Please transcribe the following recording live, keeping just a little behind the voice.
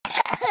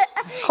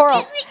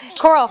Coral.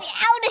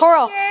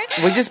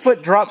 We just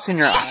put drops in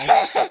your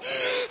eye.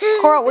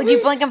 Coral, would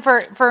you blink them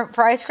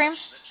for ice cream?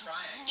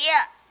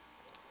 Yeah.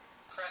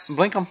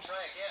 Blink them.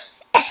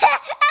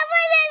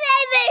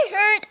 They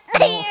hurt.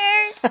 They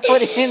hurt. What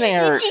do you mean they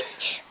hurt?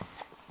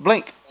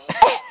 Blink.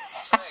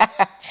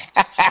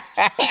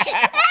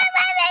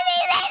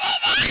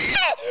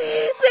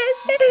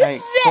 Hey,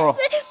 Coral.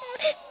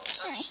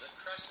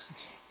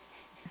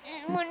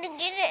 I want to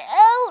get it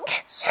out.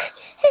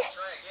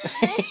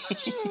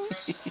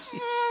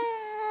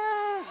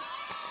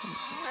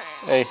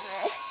 Hey.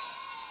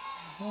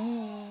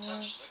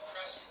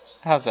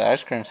 How's the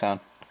ice cream sound?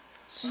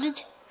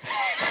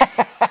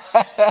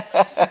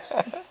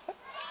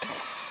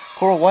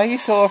 Coral, why are you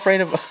so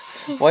afraid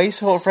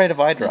of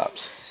eye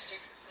drops?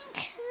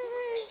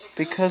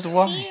 Because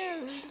why?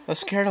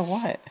 Scared of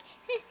what?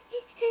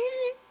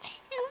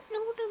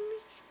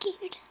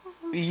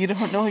 You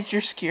don't know what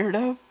you're scared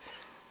of?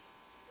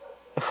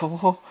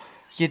 Oh,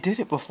 you did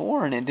it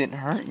before and it didn't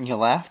hurt and you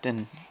laughed,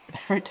 and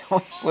every time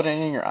you put it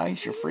in your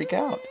eyes you freak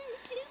out.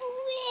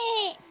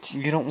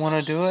 You don't want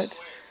to do it?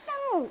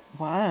 No.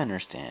 Well, I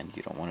understand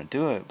you don't want to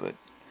do it, but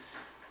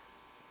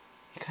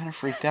you kind of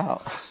freaked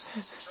out.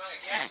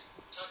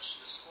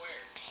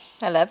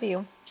 I love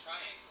you.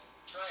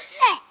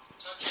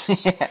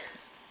 Yeah.